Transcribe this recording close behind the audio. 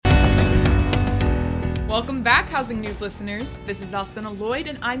Welcome back, Housing News listeners. This is Alcena Lloyd,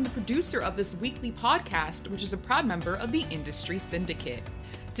 and I'm the producer of this weekly podcast, which is a proud member of the Industry Syndicate.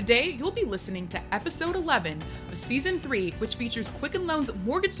 Today, you'll be listening to episode 11 of season 3, which features Quicken Loans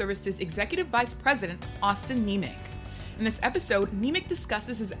Mortgage Services Executive Vice President, Austin Niemiec. In this episode, Niemiec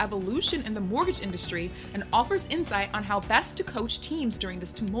discusses his evolution in the mortgage industry and offers insight on how best to coach teams during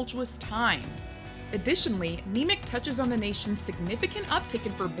this tumultuous time. Additionally, Niemiec touches on the nation's significant uptick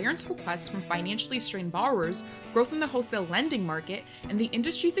in forbearance requests from financially strained borrowers, growth in the wholesale lending market, and the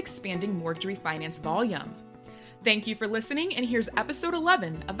industry's expanding mortgage refinance volume. Thank you for listening, and here's episode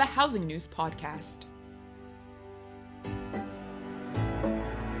 11 of the Housing News Podcast.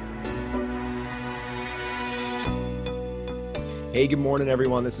 Hey, good morning,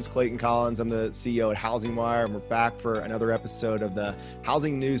 everyone. This is Clayton Collins. I'm the CEO at Housing Wire, and we're back for another episode of the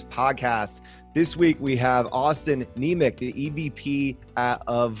Housing News Podcast. This week, we have Austin Niemiec, the EVP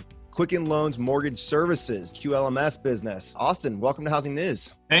of Quicken Loans Mortgage Services, QLMS business. Austin, welcome to Housing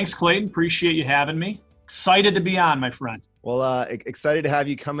News. Thanks, Clayton. Appreciate you having me. Excited to be on, my friend. Well, excited to have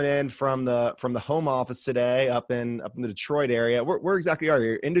you coming in from the home office today up in the Detroit area. Where exactly are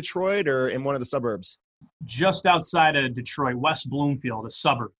you? In Detroit or in one of the suburbs? Just outside of Detroit, West Bloomfield, a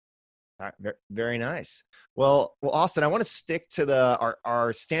suburb. All right, very nice. Well, Austin, I want to stick to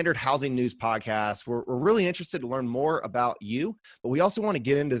our standard housing news podcast. We're really interested to learn more about you, but we also want to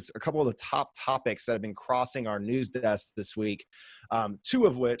get into a couple of the top topics that have been crossing our news desk this week. Two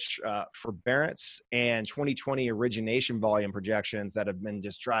of which, forbearance and 2020 origination volume projections that have been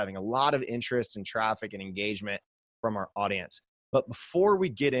just driving a lot of interest and traffic and engagement from our audience. But before we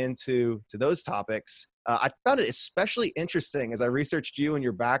get into those topics, I found it especially interesting as I researched you and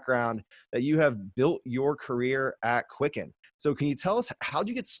your background that you have built your career at Quicken. So can you tell us, how'd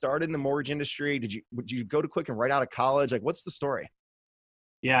you get started in the mortgage industry? Would you go to Quicken right out of college? Like, what's the story?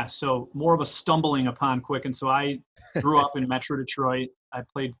 Yeah, so more of a stumbling upon Quicken. So I grew up in Metro Detroit. I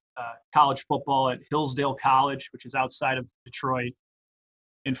played college football at Hillsdale College, which is outside of Detroit.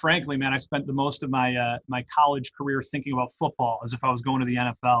 And frankly, man, I spent the most of my college career thinking about football as if I was going to the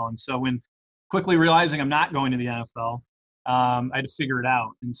NFL. And so when quickly realizing I'm not going to the NFL, I had to figure it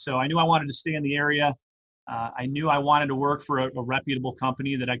out. And so I knew I wanted to stay in the area. I knew I wanted to work for a reputable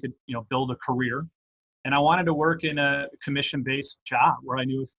company that I could, build a career. And I wanted to work in a commission-based job where I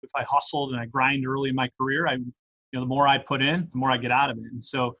knew if I hustled and I grind early in my career, the more I put in, the more I get out of it. And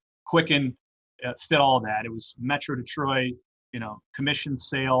so Quicken fit all of that. It was Metro Detroit, commission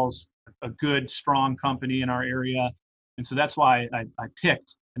sales, a good, strong company in our area. And so that's why I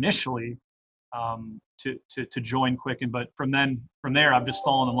picked initially to join Quicken. But from there, I've just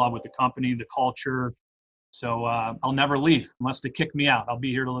fallen in love with the company, the culture. So I'll never leave unless they kick me out. I'll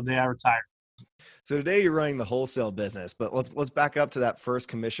be here till the day I retire. So today you're running the wholesale business, but let's back up to that first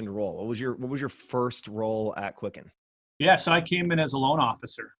commissioned role. What was your first role at Quicken? Yeah, so I came in as a loan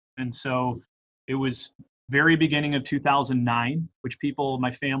officer. And so it was very beginning of 2009, which people,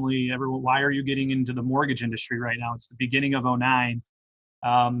 my family, everyone, why are you getting into the mortgage industry right now? It's the beginning of 2009.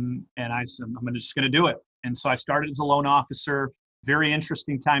 And I said, I'm just going to do it. And so I started as a loan officer, very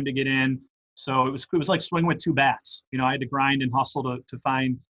interesting time to get in. So it was like swinging with two bats. I had to grind and hustle to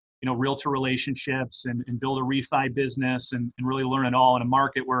find, realtor relationships and build a refi business and really learn it all in a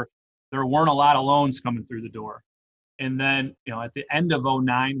market where there weren't a lot of loans coming through the door. And then, at the end of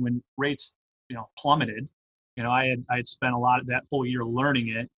 2009, when rates, plummeted, I had spent a lot of that whole year learning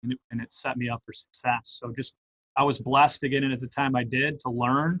it, and it set me up for success. So I was blessed to get in at the time I did, to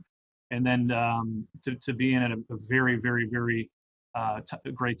learn, and then to be in at a very, very, very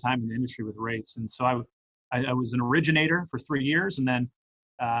great time in the industry with rates. And so I was an originator for 3 years, and then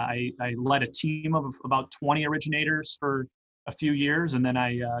I led a team of about 20 originators for a few years, and then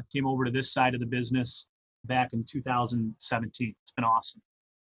I came over to this side of the business back in 2017. It's been awesome.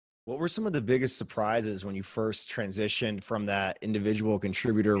 What were some of the biggest surprises when you first transitioned from that individual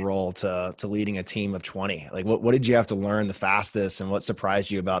contributor role to leading a team of 20? Like what did you have to learn the fastest, and what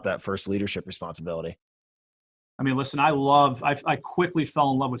surprised you about that first leadership responsibility? I mean, listen, I quickly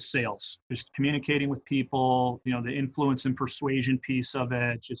fell in love with sales, just communicating with people, the influence and persuasion piece of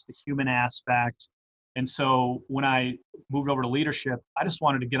it, just the human aspect. And so when I moved over to leadership, I just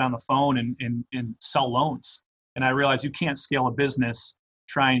wanted to get on the phone and sell loans. And I realized you can't scale a business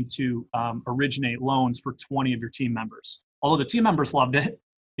trying to originate loans for 20 of your team members. Although the team members loved it,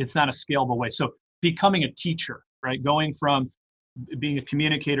 it's not a scalable way. So becoming a teacher, right? Going from being a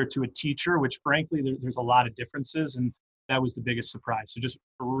communicator to a teacher, which frankly, there's a lot of differences. And that was the biggest surprise. So just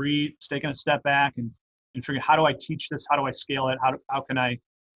taking a step back and figuring, how do I teach this? How do I scale it? How can I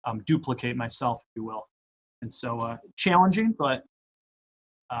duplicate myself, if you will? And so challenging, but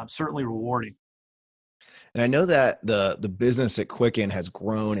certainly rewarding. And I know that the business at Quicken has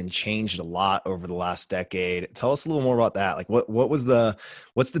grown and changed a lot over the last decade. Tell us a little more about that. Like what's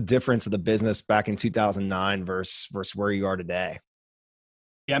the difference of the business back in 2009 versus where you are today?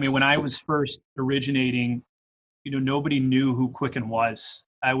 Yeah, I mean, when I was first originating, nobody knew who Quicken was.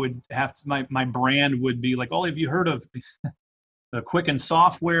 I would have to, my brand would be like, oh, have you heard of the Quicken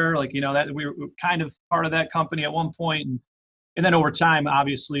software? Like, that we were kind of part of that company at one point. And then over time,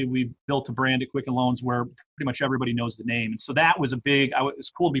 obviously, we've built a brand at Quicken Loans where pretty much everybody knows the name. And so that was it's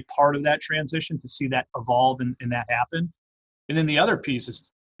cool to be part of that transition, to see that evolve and that happen. And then the other piece is,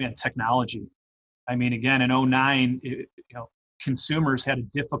 man, technology. I mean, again, in '09, consumers had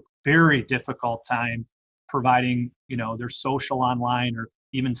a very difficult time providing, their social online, or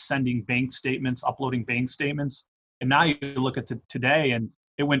even sending bank statements, uploading bank statements. And now you look at today, and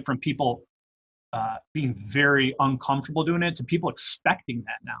it went from people being very uncomfortable doing it to people expecting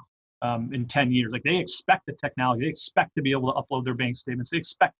that now. In 10 years, like, they expect the technology, they expect to be able to upload their bank statements, they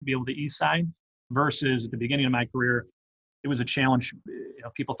expect to be able to e-sign, versus at the beginning of my career, it was a challenge.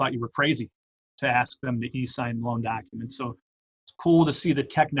 People thought you were crazy to ask them to e-sign loan documents. So it's cool to see the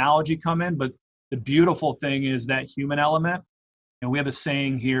technology come in, but the beautiful thing is that human element. And we have a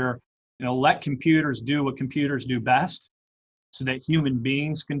saying here, let computers do what computers do best, so that human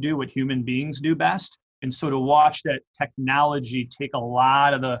beings can do what human beings do best. And so to watch that technology take a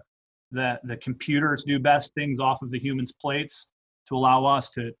lot of the computers do best things off of the humans' plates, to allow us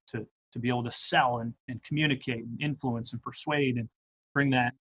to be able to sell and communicate and influence and persuade and bring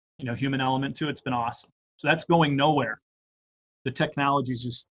that human element to it, it's been awesome. So that's going nowhere. The technology is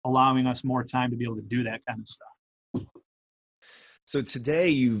just allowing us more time to be able to do that kind of stuff. So today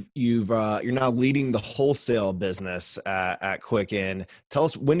you're now leading the wholesale business at Quicken. Tell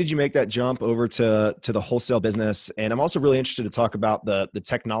us, when did you make that jump over to the wholesale business? And I'm also really interested to talk about the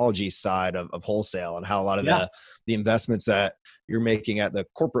technology side of wholesale, and how a lot of the investments that you're making at the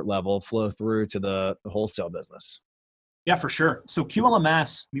corporate level flow through to the wholesale business. Yeah, for sure. So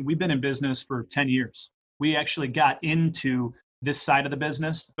QLMS, I mean, we've been in business for 10 years. We actually got into this side of the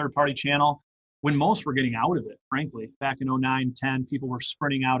business, the third-party channel, when most were getting out of it, frankly. Back in '09, '10, people were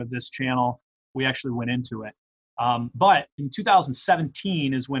sprinting out of this channel. We actually went into it. But in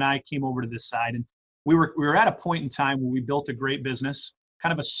 2017 is when I came over to this side. And we were at a point in time where we built a great business,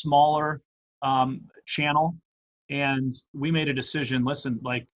 kind of a smaller channel. And we made a decision, listen,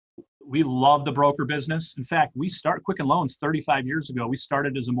 like, we love the broker business. In fact, we started Quicken Loans 35 years ago. We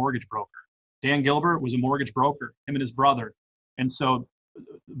started as a mortgage broker. Dan Gilbert was a mortgage broker, him and his brother. And so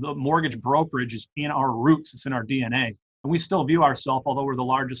the mortgage brokerage is in our roots, it's in our DNA. And we still view ourselves, although we're the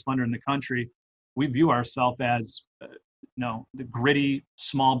largest lender in the country, we view ourselves as the gritty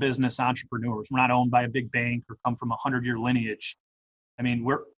small business entrepreneurs. We're not owned by a big bank or come from a 100-year lineage. I mean,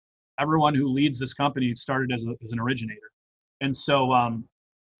 everyone who leads this company started as an originator. And so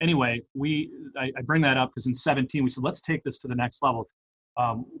anyway, I bring that up because in 17 we said, let's take this to the next level.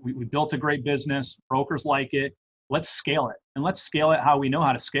 We built a great business, brokers like it. Let's scale it, and let's scale it how we know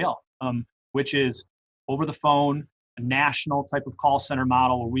how to scale, which is over the phone, a national type of call center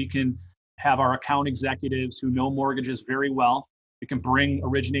model, where we can have our account executives who know mortgages very well. We can bring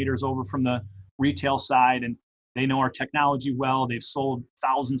originators over from the retail side, and they know our technology well. They've sold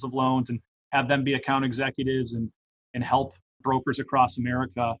thousands of loans, and have them be account executives and help brokers across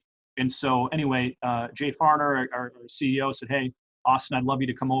America. And so anyway, Jay Farner, our CEO, said, hey, Austin, I'd love you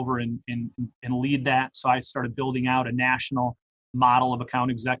to come over and lead that. So I started building out a national model of account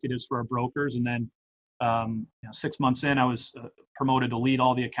executives for our brokers. And then 6 months in, I was promoted to lead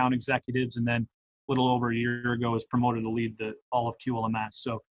all the account executives. And then a little over a year ago, I was promoted to lead all of QLMS.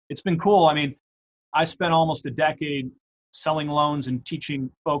 So it's been cool. I mean, I spent almost a decade selling loans and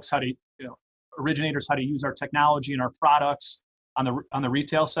teaching folks how to, originators, how to use our technology and our products on the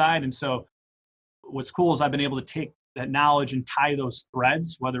retail side. And so what's cool is I've been able to take that knowledge and tie those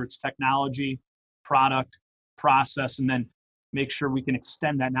threads, whether it's technology, product, process, and then make sure we can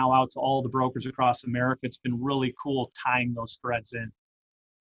extend that now out to all the brokers across America. It's been really cool tying those threads in.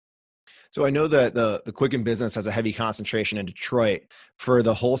 So I know that the Quicken business has a heavy concentration in Detroit. For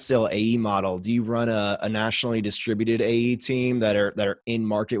the wholesale AE model, do you run a nationally distributed AE team that are in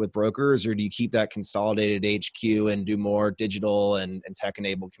market with brokers, or do you keep that consolidated HQ and do more digital and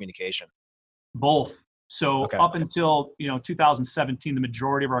tech-enabled communication? Both. So Okay. Up until 2017, the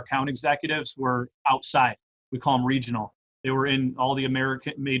majority of our account executives were outside. We call them regional. They were in all the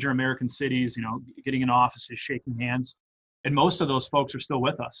major American cities, getting in offices, shaking hands. And most of those folks are still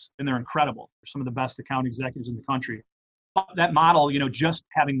with us, and they're incredible. They're some of the best account executives in the country. But that model, just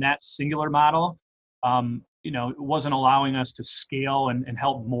having that singular model, it wasn't allowing us to scale and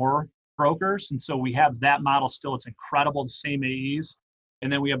help more brokers. And so we have that model still. It's incredible, the same AEs.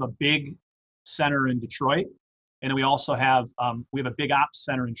 And then we have a big center in Detroit. And then we also have a big ops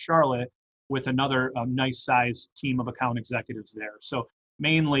center in Charlotte with another nice size team of account executives there. So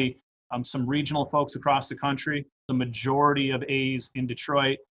mainly some regional folks across the country, the majority of A's in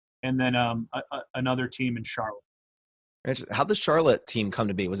Detroit, and then another team in Charlotte. How'd the Charlotte team come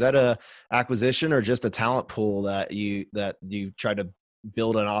to be? Was that a acquisition or just a talent pool that you tried to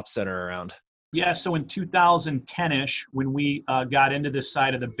build an ops center around? Yeah, so in 2010-ish, when we got into this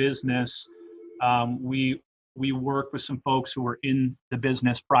side of the business, we worked with some folks who were in the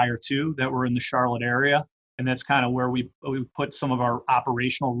business prior to that were in the Charlotte area. And that's kind of where we put some of our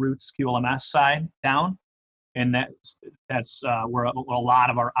operational roots, QLMS side down. And that's where a lot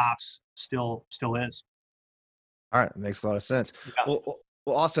of our ops still is. All right. That makes a lot of sense. Yeah.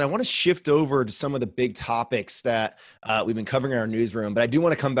 Well, Austin, I want to shift over to some of the big topics that we've been covering in our newsroom, but I do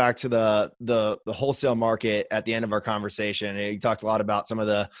want to come back to the wholesale market at the end of our conversation. You talked a lot about some of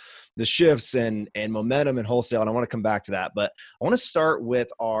the shifts and momentum in wholesale, and I want to come back to that. But I want to start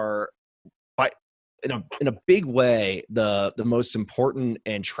with in a big way, the most important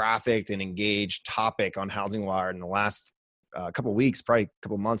and trafficked and engaged topic on Housing Wire in the last couple of weeks, probably a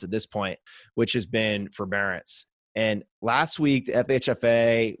couple of months at this point, which has been forbearance. And last week, the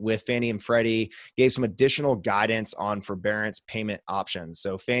FHFA with Fannie and Freddie gave some additional guidance on forbearance payment options.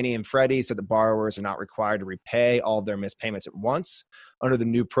 So Fannie and Freddie said that borrowers are not required to repay all of their missed payments at once. Under the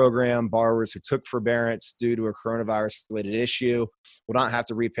new program, borrowers who took forbearance due to a coronavirus-related issue will not have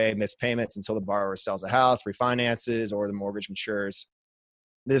to repay missed payments until the borrower sells a house, refinances, or the mortgage matures.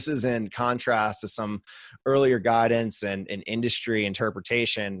 This is in contrast to some earlier guidance and industry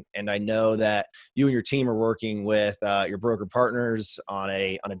interpretation. And I know that you and your team are working with your broker partners on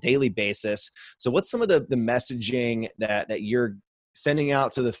a daily basis. So what's some of the messaging that you're sending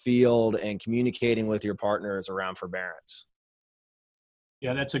out to the field and communicating with your partners around forbearance?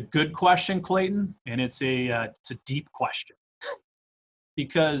 Yeah, that's a good question, Clayton. And it's a deep question.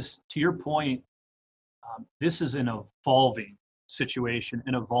 Because to your point, this is an evolving situation,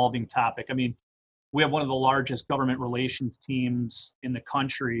 an evolving topic. I mean, we have one of the largest government relations teams in the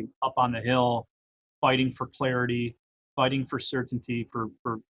country up on the Hill, fighting for clarity, fighting for certainty for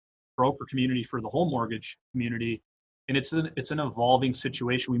broker community, for the whole mortgage community. And it's an evolving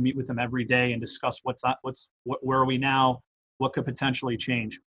situation. We meet with them every day and discuss where are we now, what could potentially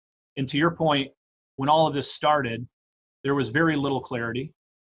change. And to your point, when all of this started, there was very little clarity.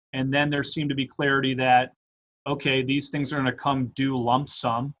 And then there seemed to be clarity that, okay, these things are going to come due lump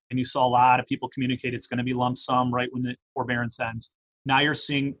sum. And you saw a lot of people communicate it's going to be lump sum right when the forbearance ends. Now you're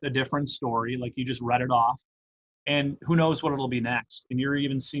seeing a different story, like you just read it off. And who knows what it'll be next. And you're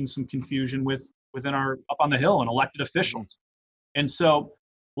even seeing some confusion within our up on the Hill and elected officials. And so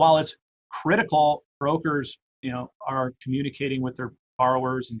while it's critical, brokers, are communicating with their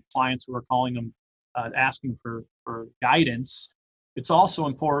borrowers and clients who are calling them, asking for guidance. It's also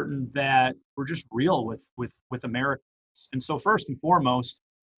important that we're just real with Americans. And so first and foremost,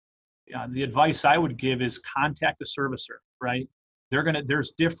 the advice I would give is contact the servicer, right?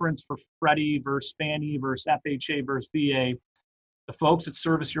 There's difference for Freddie versus Fannie versus FHA versus VA. The folks that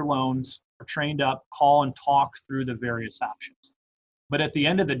service your loans are trained up, call and talk through the various options. But at the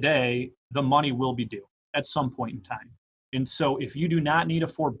end of the day, the money will be due at some point in time. And so if you do not need a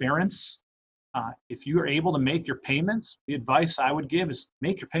forbearance, if you are able to make your payments, the advice I would give is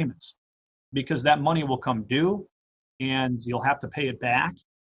make your payments, because that money will come due and you'll have to pay it back.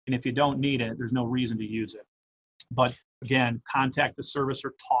 And if you don't need it, there's no reason to use it. But again, contact the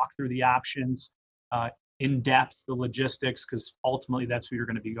servicer, talk through the options, in depth, the logistics, because ultimately that's who you're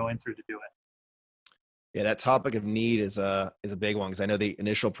going to be going through to do it. Yeah, that topic of need is a big one, because I know the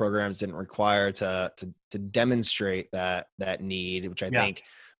initial programs didn't require to demonstrate that need, which I think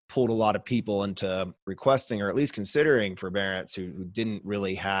pulled a lot of people into requesting or at least considering forbearance who didn't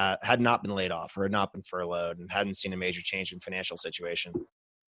really had not been laid off or had not been furloughed and hadn't seen a major change in financial situation.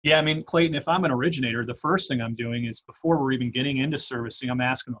 Yeah, I mean, Clayton, if I'm an originator, the first thing I'm doing is before we're even getting into servicing, I'm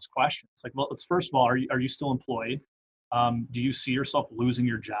asking those questions. Like, well, let's first of all, are you still employed? Do you see yourself losing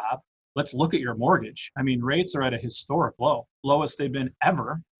your job? Let's look at your mortgage. I mean, rates are at a historic low, lowest they've been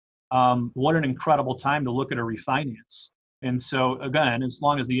ever. What an incredible time to look at a refinance. And so again, as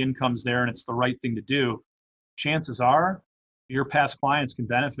long as the income's there and it's the right thing to do, chances are your past clients can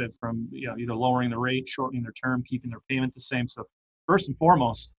benefit from either lowering the rate, shortening their term, keeping their payment the same. So first and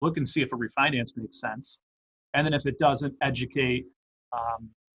foremost, look and see if a refinance makes sense. And then if it doesn't, educate.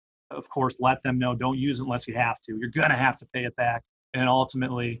 Of course, let them know, don't use it unless you have to. You're going to have to pay it back. And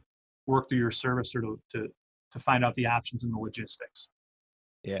ultimately work through your servicer to find out the options and the logistics.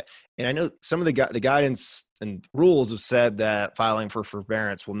 Yeah. And I know some of the guidance and rules have said that filing for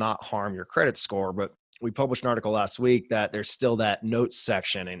forbearance will not harm your credit score, but we published an article last week that there's still that notes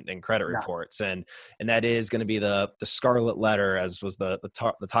section in credit Yeah. reports. And that is going to be the scarlet letter, as was the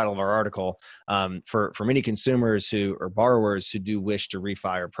title of our article, for many consumers who or borrowers who do wish to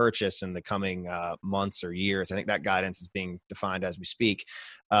refi or purchase in the coming months or years. I think that guidance is being defined as we speak.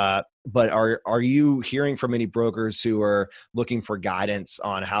 But are you hearing from any brokers who are looking for guidance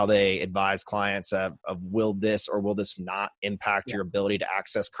on how they advise clients of will this or will this not impact your ability to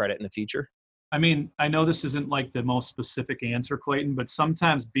access credit in the future? I mean, I know this isn't like the most specific answer, Clayton, but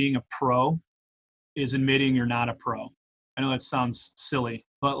sometimes being a pro is admitting you're not a pro. I know that sounds silly,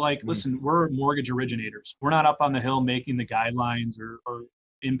 but like, listen, we're mortgage originators. We're not up on the hill making the guidelines or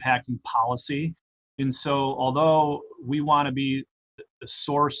impacting policy. And so although we want to be the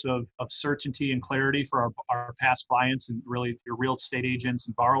source of certainty and clarity for our past clients and really your real estate agents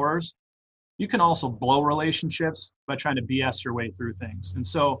and borrowers, you can also blow relationships by trying to BS your way through things. And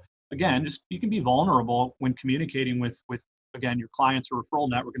so again, just you can be vulnerable when communicating with again your clients or referral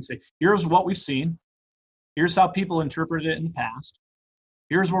network and say, here's what we've seen, here's how people interpreted it in the past,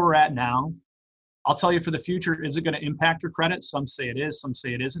 here's where we're at now. I'll tell you for the future, is it going to impact your credit? Some say it is, some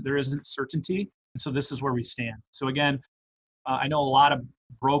say it isn't. There isn't certainty. And so this is where we stand. So again, I know a lot of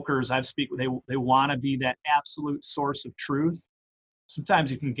brokers I've speak with, they want to be that absolute source of truth.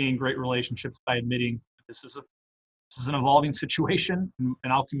 Sometimes you can gain great relationships by admitting this is an evolving situation,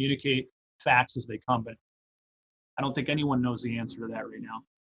 and I'll communicate facts as they come. But I don't think anyone knows the answer to that right now.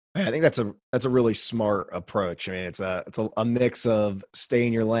 I think that's a really smart approach. I mean, it's a mix of stay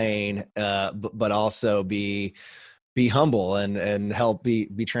in your lane, but also be humble and help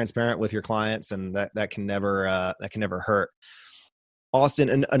be transparent with your clients, and that can never hurt.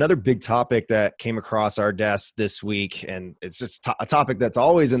 Austin, another big topic that came across our desk this week, and it's just a topic that's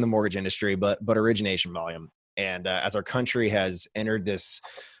always in the mortgage industry, but origination volume. And as our country has entered this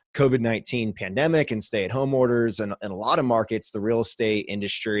COVID-19 pandemic and stay-at-home orders, and in a lot of markets, the real estate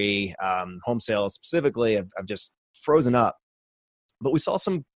industry, home sales specifically, have just frozen up. But we saw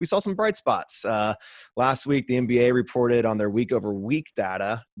some bright spots. Last week, the MBA reported on their week-over-week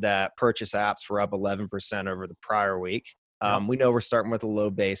data that purchase apps were up 11% over the prior week. We know we're starting with a low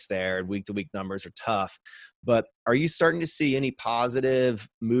base there. Week-to-week numbers are tough. But are you starting to see any positive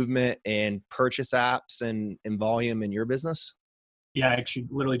movement in purchase apps and in volume in your business? Yeah, I actually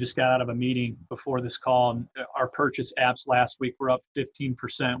literally just got out of a meeting before this call. And our purchase apps last week were up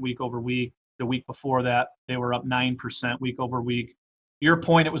 15% week over week. The week before that, they were up 9% week over week. Your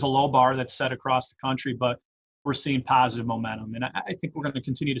point, it was a low bar that's set across the country, but we're seeing positive momentum. And I think we're going to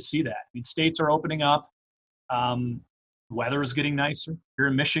continue to see that. I mean, states are opening up. Weather is getting nicer. Here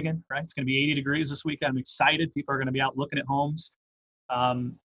in Michigan, right? It's going to be 80 degrees this weekend. I'm excited. People are going to be out looking at homes.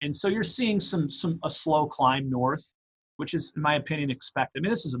 And so you're seeing a slow climb north, which is, in my opinion, expected. I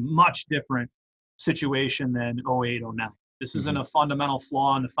mean, this is a much different situation than 08, 09. This isn't a fundamental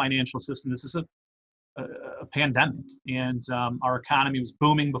flaw in the financial system. This is a pandemic, and our economy was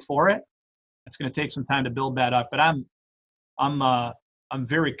booming before it. It's going to take some time to build that up, but I'm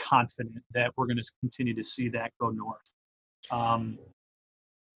very confident that we're going to continue to see that go north. To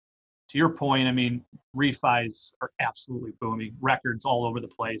your point, I mean, refis are absolutely booming. Records all over the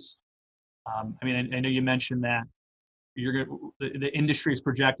place. I mean, I know you mentioned that the industry is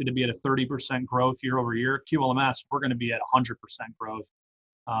projected to be at a 30% growth year over year. QLMS, we're going to be at 100% growth.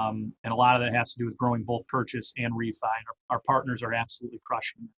 And a lot of that has to do with growing both purchase and refi. Our partners are absolutely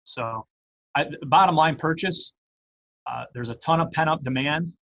crushing it. So bottom line, purchase, there's a ton of pent-up demand.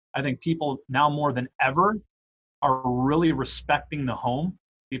 I think people now more than ever are really respecting the home.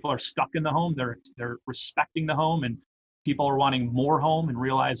 People are stuck in the home. They're respecting the home, and people are wanting more home and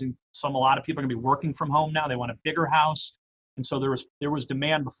realizing a lot of people are going to be working from home now. They want a bigger house. And so there was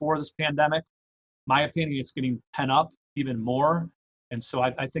demand before this pandemic. My opinion, it's getting pent up even more. And so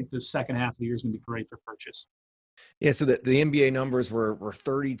I think the second half of the year is going to be great for purchase. Yeah, so the NBA numbers were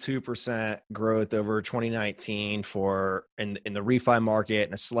 32% growth over 2019 in the refi market,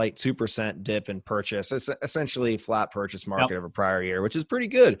 and a slight 2% dip in purchase. It's essentially flat purchase market over prior year, which is pretty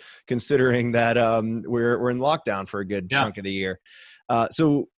good considering that we're in lockdown for a good chunk of the year.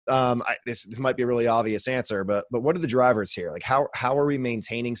 This might be a really obvious answer, but what are the drivers here? Like how are we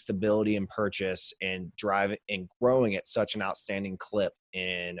maintaining stability in purchase and driving and growing at such an outstanding clip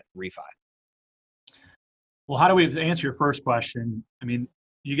in refi? Well, how do we answer your first question? I mean,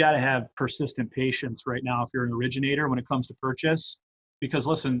 you got to have persistent patience right now if you're an originator when it comes to purchase, because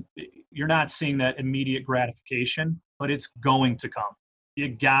listen, you're not seeing that immediate gratification, but it's going to come. You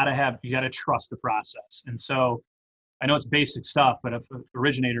got to trust the process. And so I know it's basic stuff, but if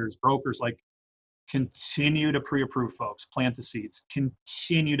originators, brokers, like, continue to pre-approve folks, plant the seeds,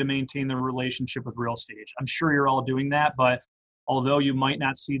 continue to maintain the relationship with real estate. I'm sure you're all doing that, but although you might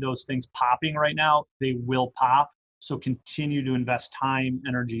not see those things popping right now, they will pop. So continue to invest time,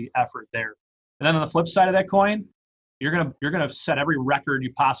 energy, effort there. And then on the flip side of that coin, you're gonna set every record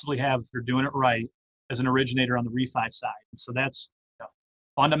you possibly have for doing it right as an originator on the refi side. And so that's,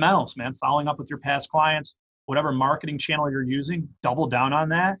 fundamentals, man. Following up with your past clients, whatever marketing channel you're using, double down on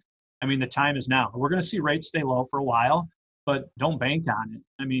that. I mean, the time is now. We're going to see rates stay low for a while, but don't bank on it.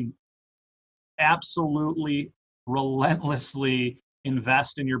 I mean, absolutely relentlessly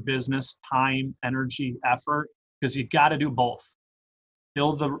invest in your business, time, energy, effort, because you got to do both.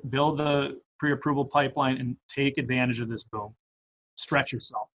 Build the pre-approval pipeline and take advantage of this boom. Stretch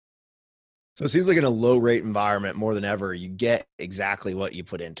yourself. So it seems like in a low rate environment, more than ever, you get exactly what you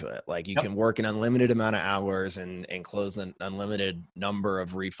put into it. Like you can work an unlimited amount of hours and close an unlimited number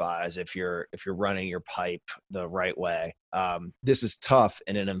of refis if you're running your pipe the right way. This is tough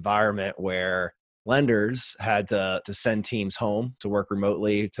in an environment where lenders had to send teams home to work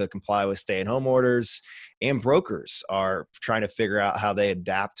remotely to comply with stay-at-home orders, and brokers are trying to figure out how they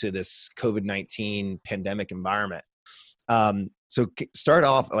adapt to this COVID-19 pandemic environment. So start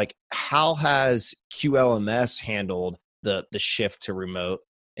off, like, how has QLMS handled the shift to remote?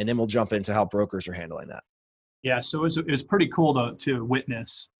 And then we'll jump into how brokers are handling that. Yeah, so it was pretty cool to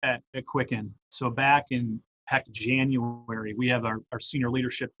witness at Quicken. So back in January, we have our senior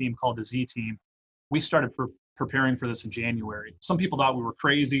leadership team called the Z team. We started preparing for this in January. Some people thought we were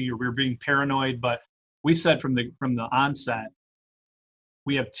crazy or we were being paranoid, but we said from the onset,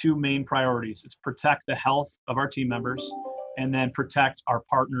 we have two main priorities. It's protect the health of our team members and then protect our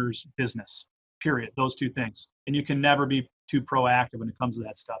partners' business, period. Those two things. And you can never be too proactive when it comes to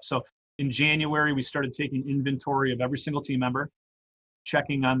that stuff. So in January, we started taking inventory of every single team member,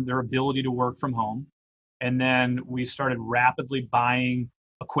 checking on their ability to work from home. And then we started rapidly buying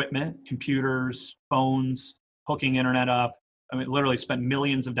equipment, computers, phones, hooking internet up. I mean, literally spent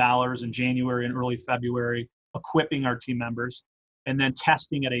millions of dollars in January and early February equipping our team members, and then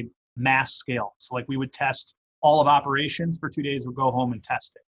testing at a mass scale. So like we would test all of operations for 2 days, we'd go home and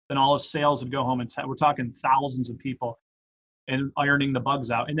test it. Then all of sales would go home and we're talking thousands of people and ironing the bugs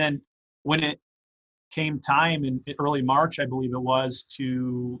out. And then when it came time in early March, I believe it was,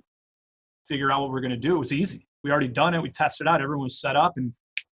 to figure out what we're going to do, it was easy. We already done it. We tested out. Everyone was set up and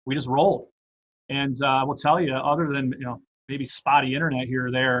we just rolled. And I will tell you, other than, maybe spotty internet here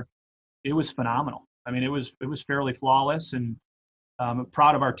or there, it was phenomenal. I mean, it was fairly flawless, and I'm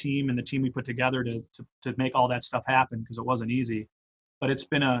proud of our team and the team we put together to make all that stuff happen, because it wasn't easy. But it's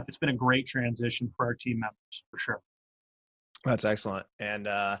been a great transition for our team members, for sure. That's excellent. And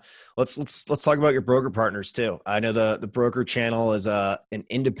let's talk about your broker partners too. I know the broker channel is an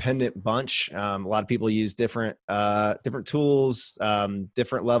independent bunch. A lot of people use different tools,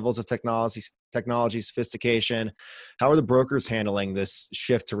 different levels of technology sophistication. How are the brokers handling this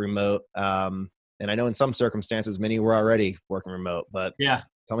shift to remote? And I know in some circumstances, many were already working remote, but yeah,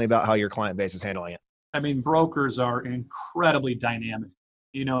 tell me about how your client base is handling it. I mean, brokers are incredibly dynamic.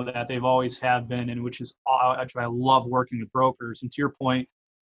 You know that they've always have been, and which is actually, I love working with brokers. And to your point,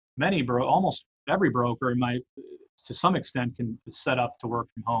 almost every broker to some extent can set up to work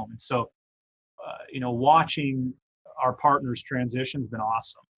from home. And so, watching our partners transition has been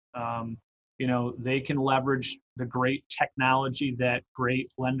awesome. They can leverage the great technology that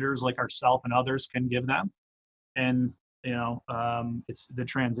great lenders like ourselves and others can give them. And, the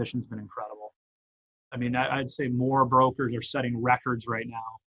transition's been incredible. I mean, I'd say more brokers are setting records right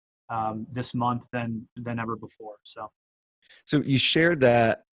now this month than ever before. So you shared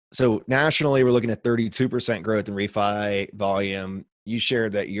that. So nationally, we're looking at 32% growth in refi volume. You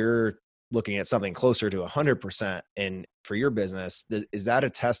shared that you're looking at something closer to 100% for your business. Is that a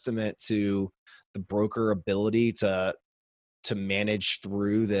testament to the broker ability to manage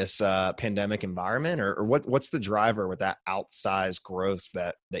through this pandemic environment, or what's the driver with that outsized growth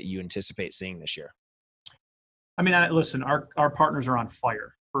that you anticipate seeing this year? I mean, listen, our partners are on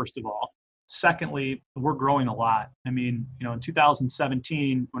fire, first of all. Secondly, we're growing a lot. I mean, in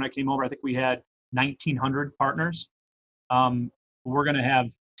 2017, when I came over, I think we had 1,900 partners. We're going to have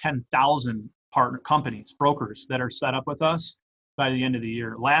 10,000 partner companies, brokers that are set up with us by the end of the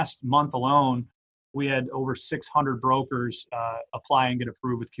year. Last month alone, we had over 600 brokers apply and get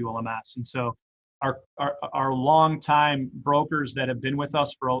approved with QLMS. And so our longtime brokers that have been with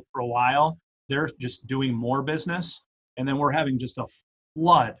us for a while, they're just doing more business. And then we're having just a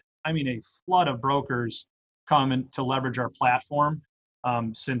flood of brokers come in to leverage our platform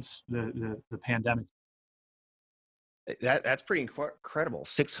since the pandemic. That's pretty incredible.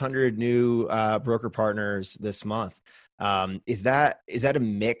 600 new broker partners this month. Is that a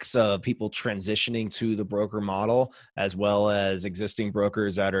mix of people transitioning to the broker model as well as existing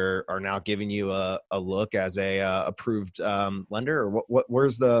brokers that are now giving you a look as a approved lender, or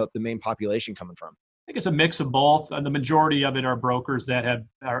where's the main population coming from? I think it's a mix of both. The majority of it are brokers that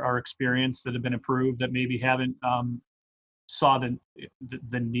are experienced, that have been approved, that maybe haven't saw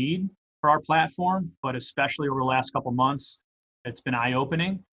the need for our platform, but especially over the last couple of months, it's been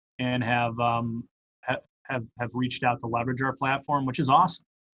eye-opening, and have reached out to leverage our platform, which is awesome.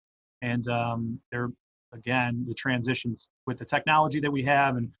 And they're, again, the transitions with the technology that we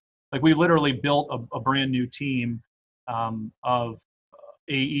have, and like we literally built a brand new team of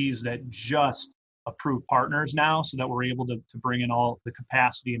AEs that just approve partners now, so that we're able to bring in all the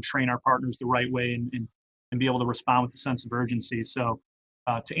capacity and train our partners the right way, and be able to respond with a sense of urgency. So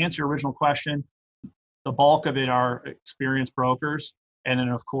to answer your original question, the bulk of it are experienced brokers. And then,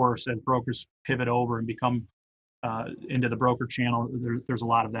 of course, as brokers pivot over and become into the broker channel, there's a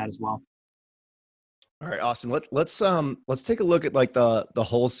lot of that as well. All right, Austin, let's take a look at like the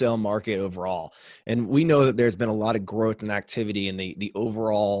wholesale market overall. And we know that there's been a lot of growth and activity in the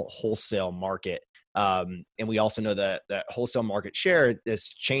overall wholesale market. And we also know that wholesale market share has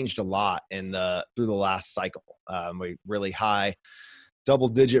changed a lot through the last cycle. We really high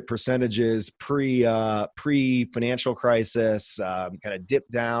double-digit percentages pre financial crisis, kind of dipped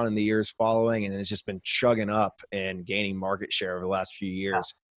down in the years following, and then it's just been chugging up and gaining market share over the last few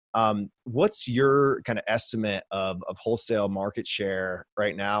years. What's your kind of estimate of wholesale market share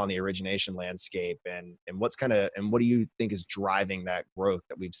right now in the origination landscape, and what do you think is driving that growth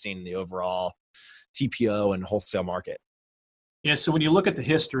that we've seen in the overall TPO and wholesale market? Yeah, so when you look at the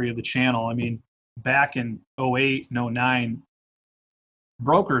history of the channel, I mean, back in 08 and 09,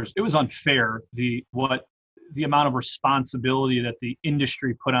 brokers, it was unfair the amount of responsibility that the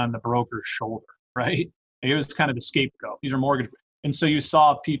industry put on the broker's shoulder, right? It was kind of the scapegoat. These are mortgage. And so you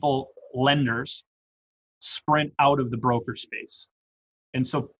saw lenders sprint out of the broker space. And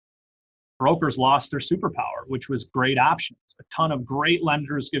so brokers lost their superpower, which was great options. A ton of great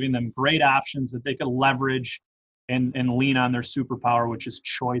lenders giving them great options that they could leverage and lean on their superpower, which is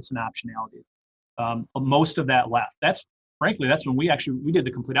choice and optionality. But most of that left. That's when we did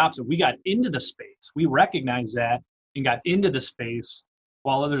the complete opposite. We got into the space. We recognized that and got into the space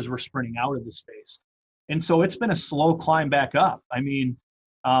while others were sprinting out of the space. And so it's been a slow climb back up. I mean,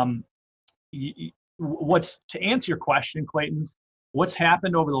 to answer your question, Clayton, what's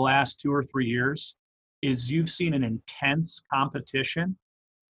happened over the last 2 or 3 years is you've seen an intense competition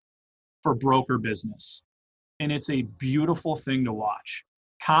for broker business. And it's a beautiful thing to watch.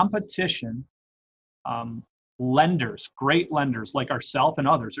 Competition, lenders, great lenders like ourselves and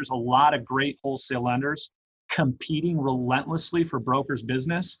others, there's a lot of great wholesale lenders competing relentlessly for brokers'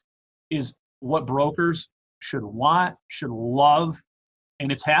 business, is what brokers should want, should love,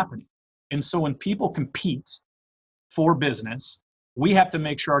 and it's happening. And so when people compete for business, we have to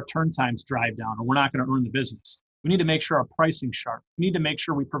make sure our turn times drive down, or we're not going to earn the business. We need to make sure our pricing's sharp. We need to make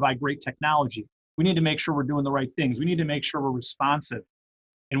sure we provide great technology. We need to make sure we're doing the right things. We need to make sure we're responsive.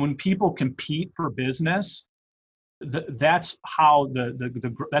 And when people compete for business, that's how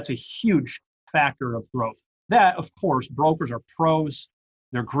that's a huge factor of growth. That, of course, brokers are pros.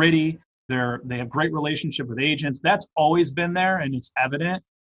 They're gritty. They have great relationship with agents. That's always been there, and it's evident.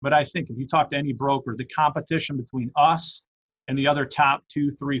 But I think if you talk to any broker, the competition between us and the other top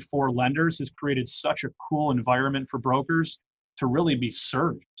 2, 3, 4 lenders has created such a cool environment for brokers to really be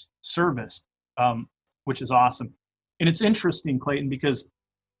serviced, which is awesome. And it's interesting, Clayton, because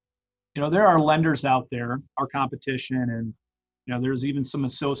there are lenders out there, our competition, and there's even some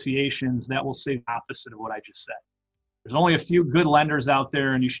associations that will say the opposite of what I just said. There's only a few good lenders out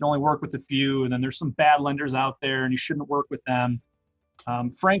there, and you should only work with a few. And then there's some bad lenders out there, and you shouldn't work with them.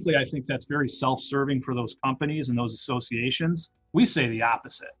 Frankly, I think that's very self-serving for those companies and those associations. We say the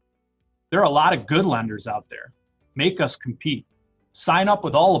opposite. There are a lot of good lenders out there. Make us compete. Sign up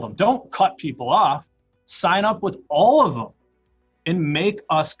with all of them. Don't cut people off. Sign up with all of them and make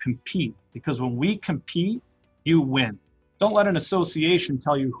us compete. Because when we compete, you win. Don't let an association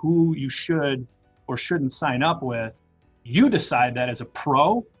tell you who you should or shouldn't sign up with. You decide that as a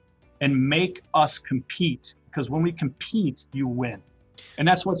pro and make us compete. Because when we compete, you win. And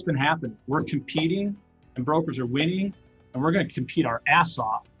that's what's been happening. We're competing and brokers are winning, and we're going to compete our ass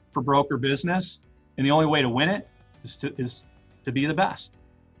off for broker business. And the only way to win it is to be the best.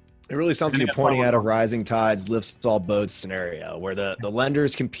 It really sounds like you're pointing at a rising tides lifts all boats scenario where the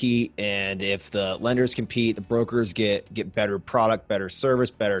lenders compete. And if the lenders compete, the brokers get better product, better service,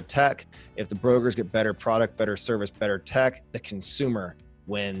 better tech. If the brokers get better product, better service, better tech, the consumer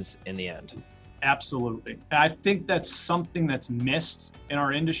wins in the end. Absolutely. I think that's something that's missed in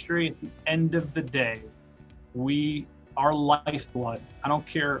our industry. At the end of the day, our lifeblood, I don't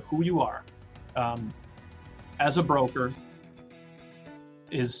care who you are, as a broker,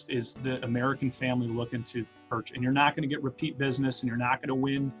 is the American family looking to purchase. And you're not going to get repeat business, and you're not going to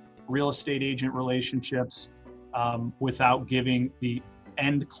win real estate agent relationships without giving the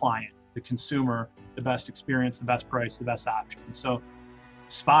end client, the consumer, the best experience, the best price, the best option. So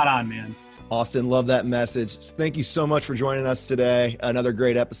spot on, man. Austin, love that message. Thank you so much for joining us today. Another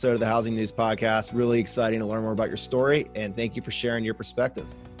great episode of the Housing News Podcast. Really exciting to learn more about your story. And thank you for sharing your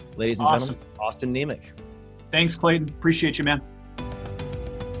perspective. Ladies and gentlemen, Austin Niemiec. Thanks, Clayton. Appreciate you, man.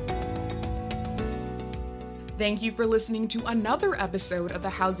 Thank you for listening to another episode of the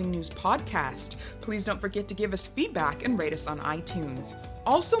Housing News Podcast. Please don't forget to give us feedback and rate us on iTunes.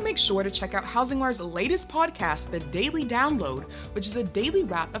 Also, make sure to check out HousingWire's latest podcast, The Daily Download, which is a daily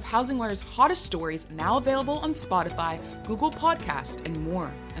wrap of HousingWire's hottest stories, now available on Spotify, Google Podcast, and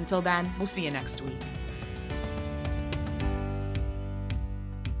more. Until then, we'll see you next week.